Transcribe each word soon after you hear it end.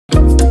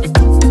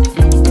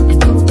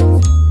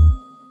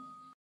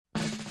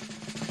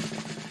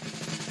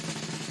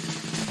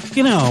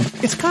You know,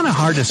 it's kind of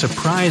hard to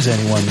surprise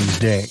anyone these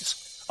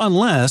days,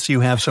 unless you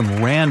have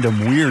some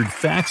random weird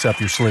facts up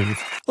your sleeve,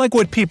 like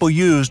what people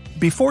used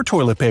before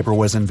toilet paper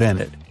was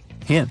invented.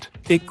 Hint,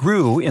 it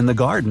grew in the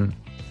garden.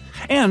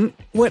 And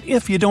what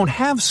if you don't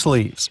have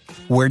sleeves?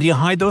 Where do you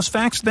hide those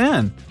facts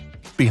then?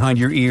 Behind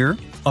your ear?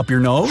 Up your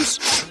nose?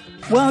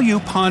 While you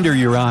ponder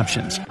your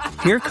options,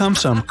 here come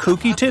some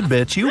kooky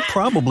tidbits you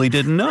probably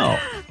didn't know.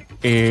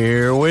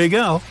 Here we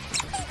go.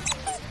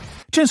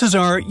 Chances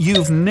are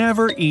you've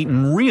never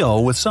eaten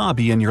real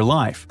wasabi in your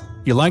life.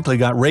 You likely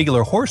got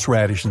regular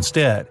horseradish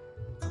instead.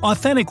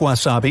 Authentic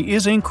wasabi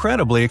is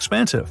incredibly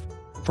expensive.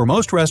 For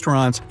most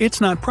restaurants, it's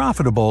not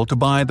profitable to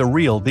buy the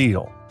real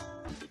deal.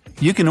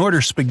 You can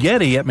order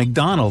spaghetti at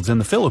McDonald's in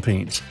the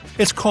Philippines.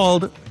 It's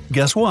called,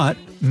 guess what,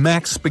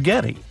 Mac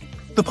Spaghetti.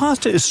 The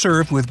pasta is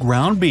served with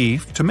ground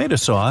beef, tomato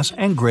sauce,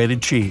 and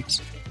grated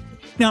cheese.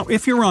 Now,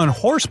 if you're on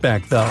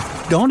horseback though,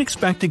 don't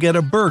expect to get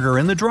a burger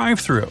in the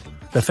drive-thru.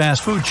 The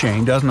fast food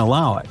chain doesn't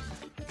allow it.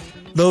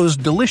 Those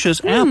delicious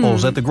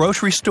apples at the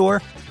grocery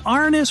store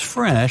aren't as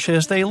fresh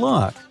as they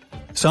look.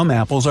 Some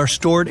apples are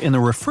stored in the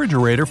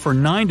refrigerator for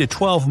 9 to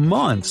 12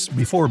 months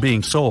before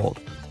being sold.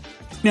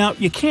 Now,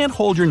 you can't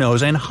hold your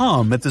nose and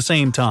hum at the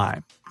same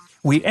time.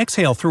 We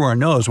exhale through our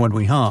nose when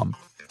we hum.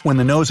 When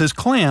the nose is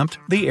clamped,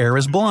 the air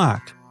is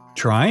blocked.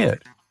 Try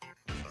it.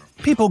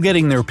 People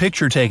getting their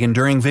picture taken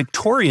during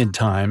Victorian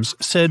times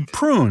said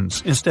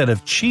prunes instead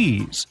of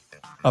cheese.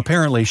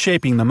 Apparently,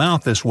 shaping the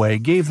mouth this way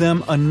gave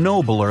them a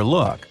nobler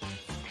look.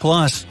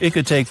 Plus, it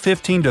could take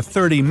 15 to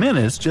 30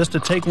 minutes just to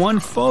take one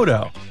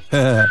photo.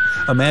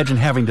 Imagine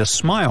having to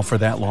smile for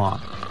that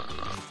long.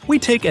 We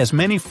take as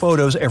many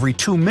photos every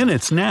 2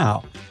 minutes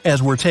now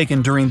as were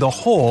taken during the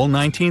whole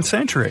 19th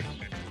century.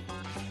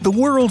 The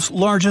world's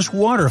largest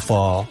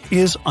waterfall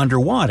is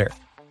underwater.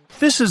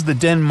 This is the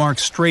Denmark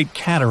Strait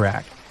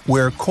Cataract,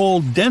 where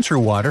cold, denser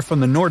water from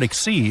the Nordic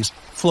seas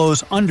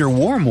flows under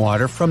warm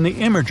water from the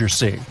Immerger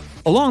Sea.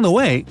 Along the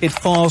way, it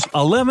falls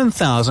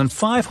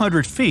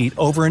 11,500 feet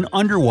over an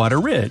underwater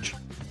ridge.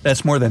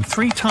 That's more than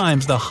 3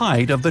 times the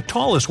height of the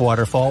tallest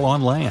waterfall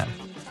on land.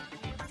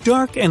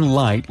 Dark and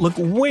light look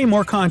way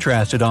more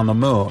contrasted on the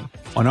moon.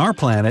 On our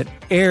planet,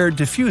 air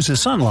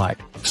diffuses sunlight,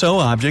 so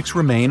objects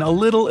remain a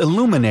little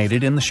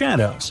illuminated in the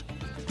shadows.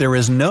 There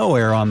is no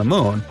air on the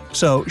moon,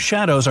 so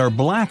shadows are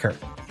blacker.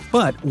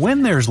 But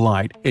when there's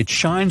light, it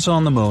shines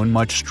on the moon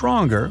much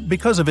stronger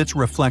because of its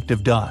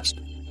reflective dust.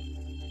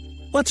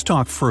 Let's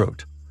talk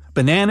fruit.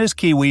 Bananas,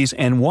 kiwis,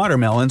 and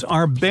watermelons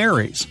are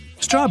berries.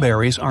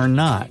 Strawberries are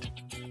not.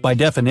 By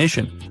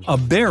definition, a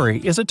berry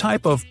is a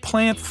type of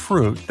plant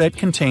fruit that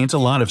contains a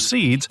lot of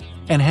seeds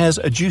and has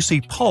a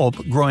juicy pulp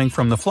growing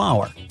from the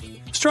flower.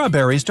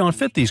 Strawberries don't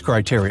fit these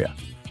criteria.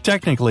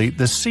 Technically,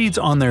 the seeds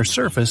on their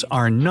surface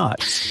are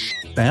nuts.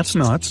 That's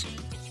nuts.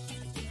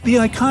 The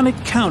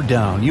iconic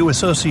countdown you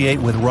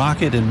associate with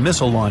rocket and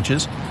missile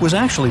launches was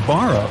actually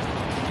borrowed.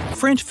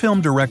 French film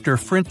director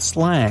Fritz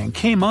Lang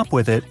came up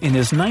with it in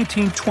his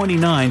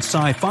 1929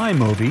 sci-fi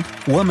movie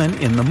Woman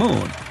in the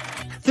Moon.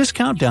 This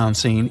countdown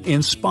scene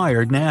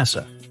inspired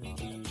NASA.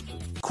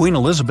 Queen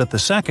Elizabeth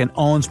II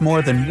owns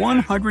more than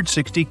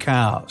 160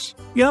 cows.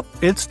 Yep,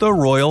 it's the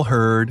royal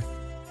herd.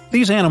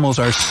 These animals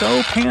are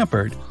so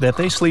pampered that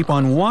they sleep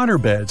on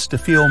waterbeds to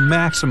feel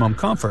maximum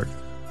comfort.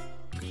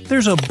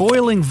 There's a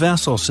boiling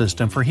vessel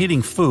system for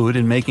heating food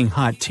and making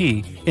hot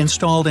tea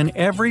installed in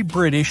every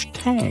British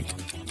tank.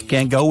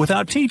 Can't go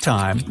without tea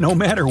time, no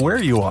matter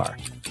where you are.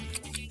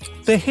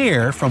 The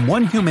hair from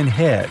one human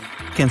head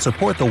can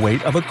support the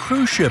weight of a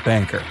cruise ship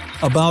anchor,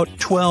 about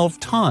 12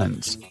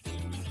 tons.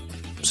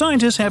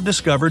 Scientists have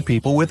discovered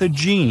people with a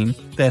gene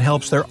that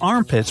helps their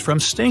armpits from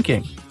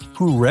stinking.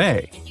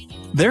 Hooray!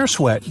 Their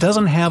sweat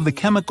doesn't have the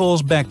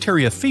chemicals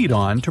bacteria feed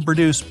on to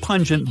produce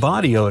pungent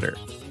body odor.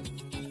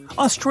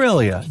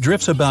 Australia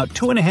drifts about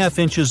 2.5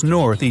 inches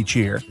north each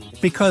year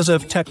because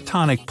of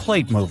tectonic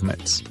plate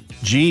movements.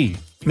 Gee,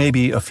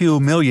 maybe a few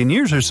million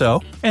years or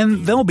so,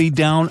 and they'll be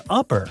down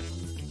upper.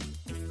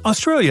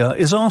 Australia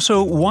is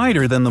also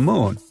wider than the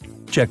moon.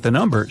 Check the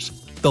numbers.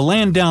 The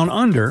land down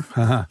under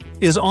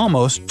is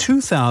almost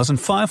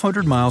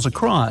 2,500 miles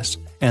across,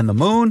 and the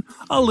moon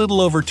a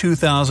little over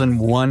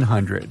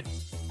 2,100.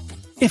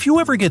 If you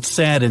ever get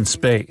sad in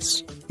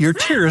space, your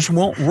tears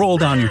won't roll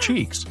down your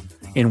cheeks.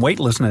 In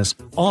weightlessness,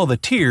 all the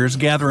tears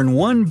gather in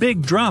one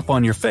big drop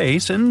on your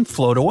face and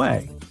float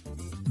away.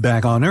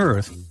 Back on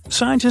Earth,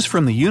 scientists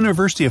from the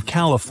University of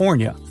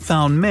California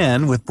found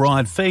men with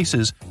broad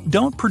faces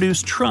don't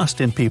produce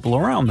trust in people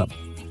around them,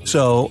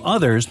 so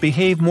others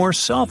behave more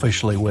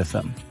selfishly with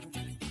them.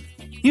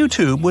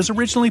 YouTube was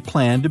originally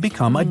planned to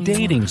become a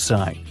dating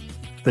site.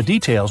 The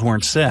details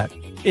weren't set.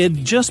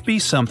 It'd just be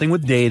something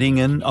with dating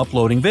and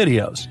uploading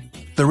videos.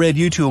 The red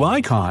YouTube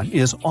icon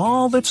is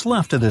all that's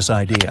left of this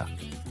idea.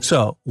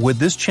 So, would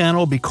this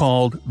channel be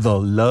called The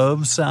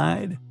Love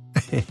Side?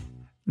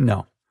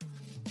 No.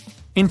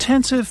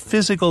 Intensive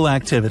physical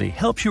activity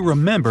helps you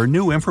remember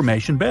new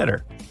information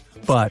better,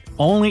 but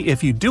only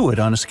if you do it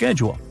on a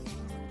schedule.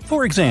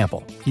 For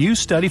example, you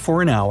study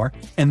for an hour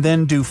and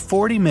then do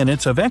 40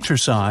 minutes of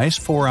exercise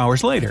 4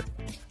 hours later.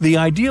 The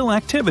ideal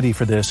activity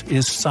for this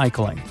is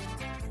cycling.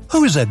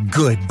 Who's a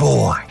good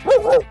boy?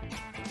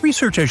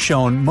 Research has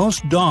shown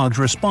most dogs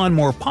respond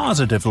more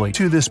positively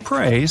to this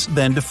praise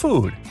than to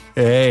food.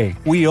 Hey,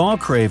 we all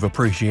crave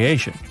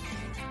appreciation.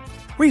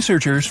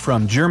 Researchers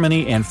from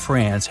Germany and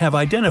France have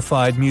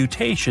identified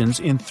mutations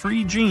in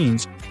 3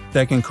 genes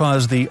that can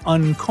cause the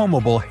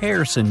uncombable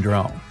hair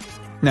syndrome.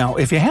 Now,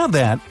 if you have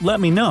that, let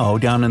me know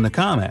down in the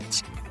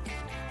comments.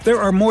 There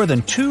are more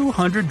than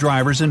 200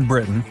 drivers in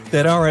Britain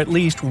that are at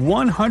least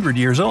 100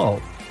 years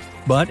old.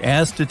 But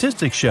as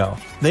statistics show,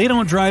 they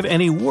don't drive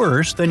any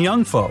worse than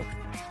young folk.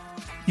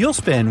 You'll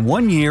spend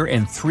 1 year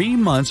and 3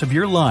 months of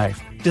your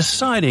life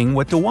deciding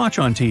what to watch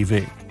on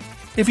TV.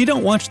 If you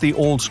don't watch the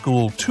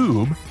old-school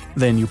tube,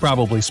 then you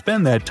probably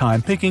spend that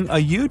time picking a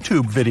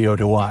YouTube video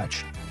to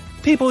watch.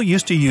 People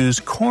used to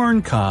use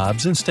corn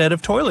cobs instead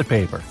of toilet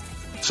paper.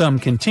 Some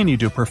continue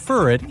to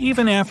prefer it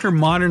even after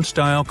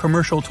modern-style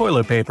commercial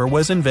toilet paper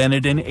was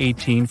invented in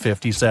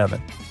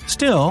 1857.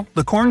 Still,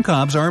 the corn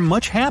cobs are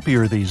much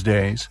happier these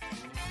days.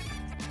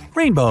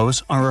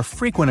 Rainbows are a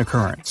frequent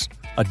occurrence.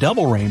 A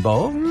double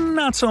rainbow,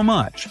 not so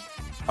much.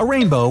 A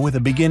rainbow with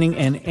a beginning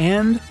and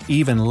end,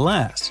 even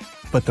less.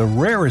 But the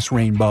rarest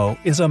rainbow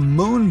is a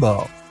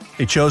moonbow.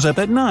 It shows up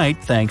at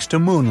night thanks to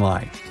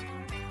moonlight.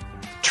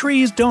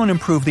 Trees don't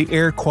improve the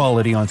air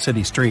quality on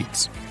city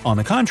streets. On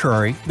the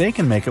contrary, they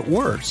can make it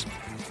worse.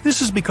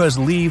 This is because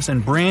leaves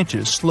and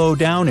branches slow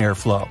down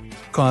airflow,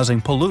 causing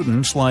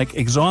pollutants like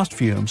exhaust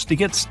fumes to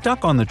get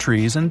stuck on the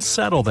trees and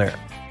settle there.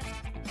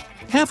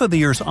 Half of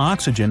the Earth's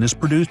oxygen is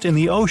produced in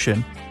the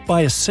ocean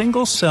by a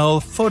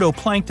single-cell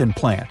photoplankton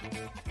plant.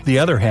 The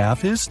other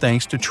half is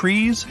thanks to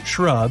trees,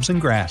 shrubs,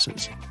 and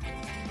grasses.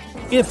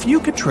 If you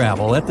could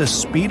travel at the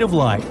speed of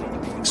light,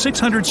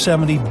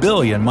 670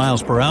 billion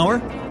miles per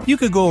hour, you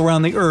could go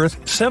around the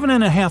Earth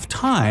 7.5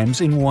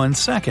 times in 1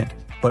 second.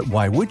 But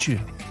why would you?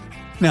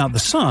 Now, the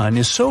sun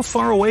is so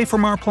far away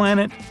from our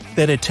planet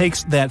that it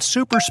takes that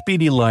super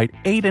speedy light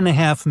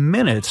 8.5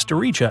 minutes to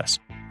reach us.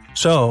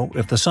 So,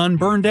 if the sun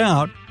burned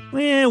out,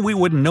 we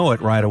wouldn't know it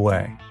right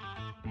away.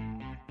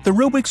 The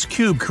Rubik's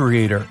Cube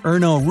creator,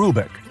 Erno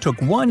Rubik, took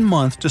 1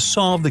 month to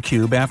solve the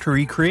cube after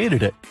he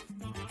created it.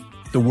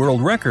 The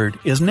world record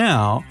is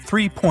now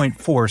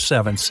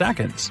 3.47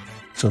 seconds.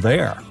 So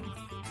there.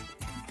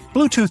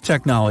 Bluetooth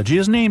technology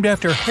is named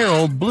after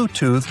Harold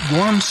Bluetooth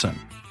Gormson,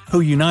 who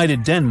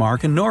united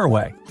Denmark and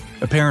Norway.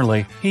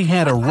 Apparently, he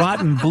had a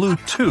rotten blue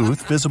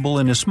tooth visible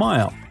in his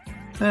smile.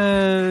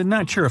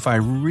 Not sure if I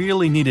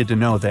really needed to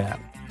know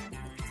that.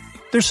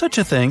 There's such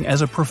a thing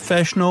as a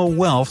professional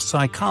wealth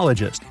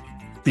psychologist.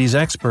 These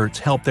experts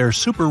help their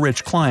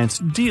super-rich clients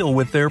deal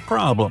with their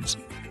problems,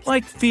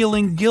 like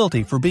feeling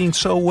guilty for being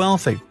so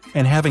wealthy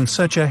and having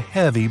such a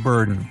heavy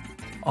burden.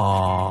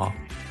 Aww.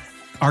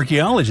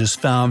 Archaeologists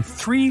found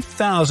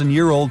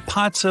 3,000-year-old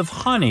pots of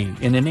honey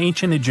in an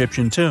ancient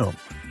Egyptian tomb.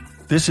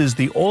 This is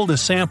the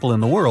oldest sample in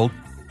the world,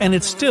 and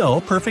it's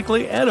still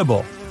perfectly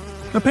edible.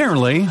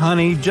 Apparently,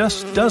 honey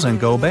just doesn't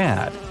go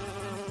bad.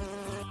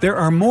 There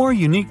are more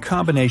unique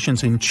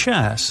combinations in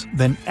chess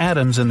than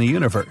atoms in the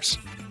universe.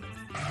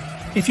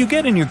 If you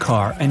get in your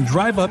car and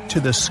drive up to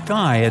the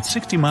sky at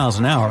 60 miles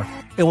an hour,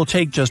 it will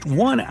take just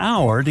 1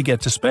 hour to get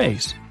to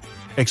space.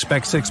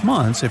 Expect 6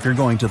 months if you're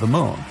going to the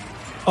moon.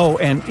 Oh,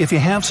 and if you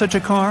have such a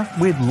car,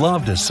 we'd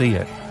love to see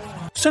it.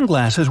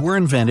 Sunglasses were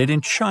invented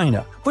in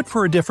China, but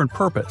for a different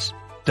purpose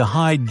 – to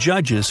hide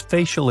judges'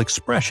 facial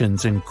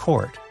expressions in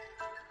court.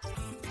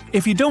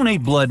 If you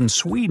donate blood in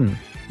Sweden,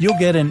 you'll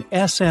get an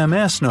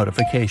SMS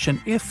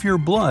notification if your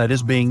blood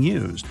is being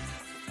used.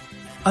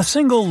 A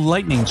single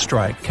lightning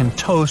strike can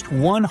toast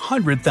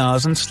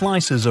 100,000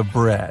 slices of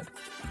bread.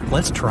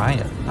 Let's try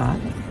it, huh?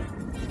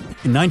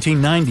 In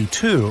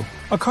 1992,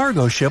 a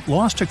cargo ship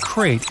lost a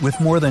crate with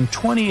more than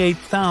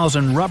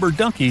 28,000 rubber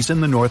duckies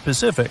in the North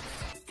Pacific.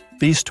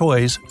 These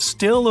toys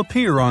still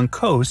appear on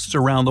coasts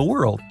around the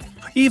world,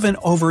 even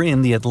over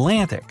in the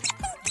Atlantic.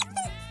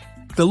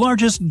 The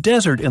largest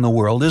desert in the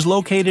world is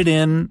located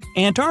in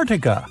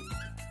Antarctica.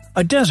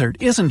 A desert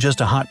isn't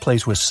just a hot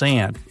place with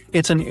sand.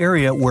 It's an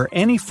area where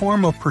any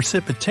form of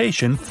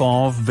precipitation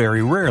falls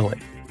very rarely.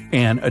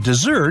 And a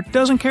dessert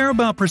doesn't care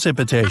about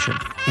precipitation.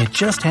 It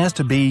just has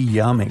to be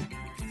yummy.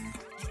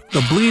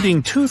 The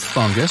bleeding tooth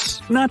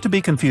fungus, not to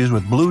be confused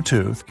with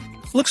Bluetooth,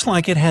 looks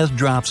like it has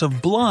drops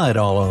of blood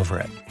all over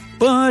it.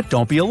 But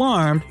don't be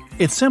alarmed.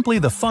 It's simply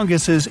the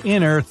fungus's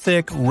inner,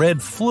 thick,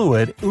 red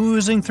fluid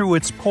oozing through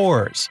its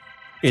pores.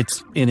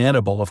 It's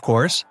inedible, of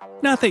course.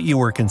 Not that you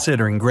were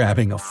considering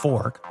grabbing a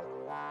fork.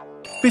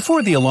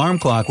 Before the alarm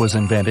clock was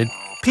invented,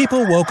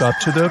 people woke up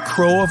to the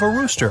crow of a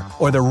rooster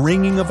or the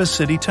ringing of a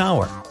city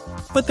tower.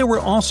 But there were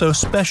also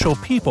special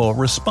people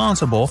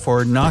responsible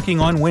for knocking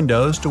on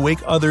windows to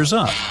wake others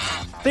up.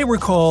 They were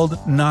called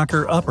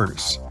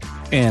knocker-uppers.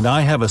 And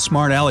I have a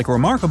smart aleck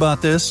remark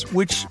about this,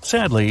 which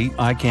sadly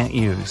I can't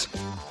use.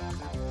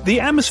 The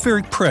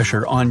atmospheric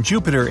pressure on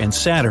Jupiter and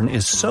Saturn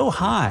is so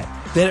high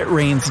that it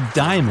rains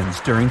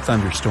diamonds during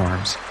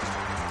thunderstorms.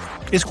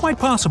 It's quite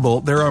possible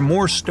there are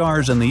more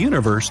stars in the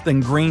universe than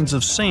grains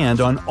of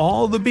sand on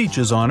all the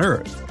beaches on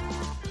Earth.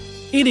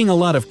 Eating a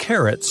lot of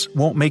carrots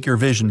won't make your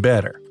vision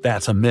better,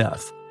 that's a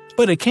myth.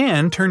 But it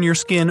can turn your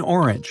skin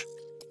orange.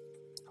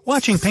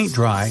 Watching paint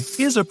dry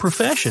is a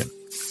profession.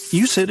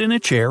 You sit in a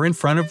chair in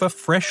front of a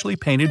freshly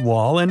painted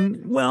wall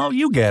and, well,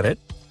 you get it.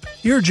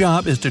 Your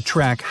job is to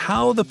track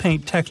how the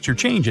paint texture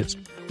changes,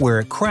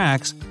 where it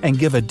cracks, and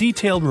give a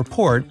detailed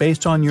report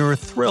based on your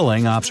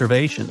thrilling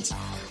observations.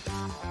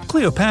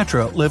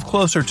 Cleopatra lived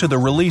closer to the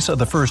release of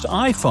the first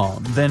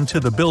iPhone than to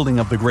the building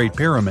of the Great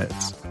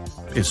Pyramids.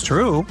 It's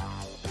true.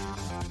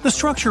 The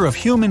structure of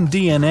human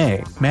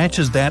DNA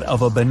matches that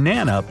of a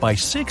banana by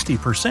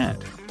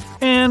 60%,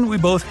 and we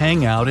both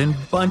hang out in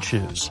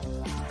bunches.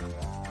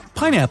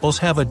 Pineapples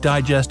have a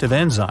digestive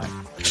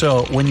enzyme,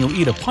 so when you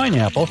eat a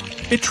pineapple,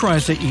 it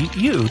tries to eat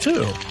you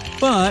too,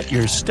 but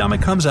your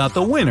stomach comes out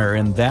the winner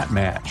in that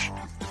match.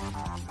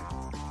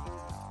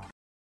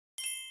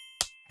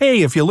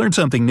 Hey, if you learned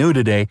something new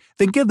today,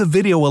 then give the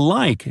video a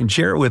like and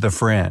share it with a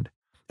friend.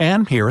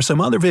 And here are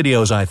some other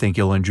videos I think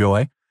you'll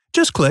enjoy.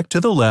 Just click to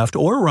the left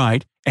or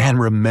right, and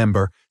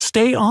remember,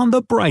 stay on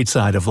the bright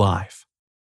side of life.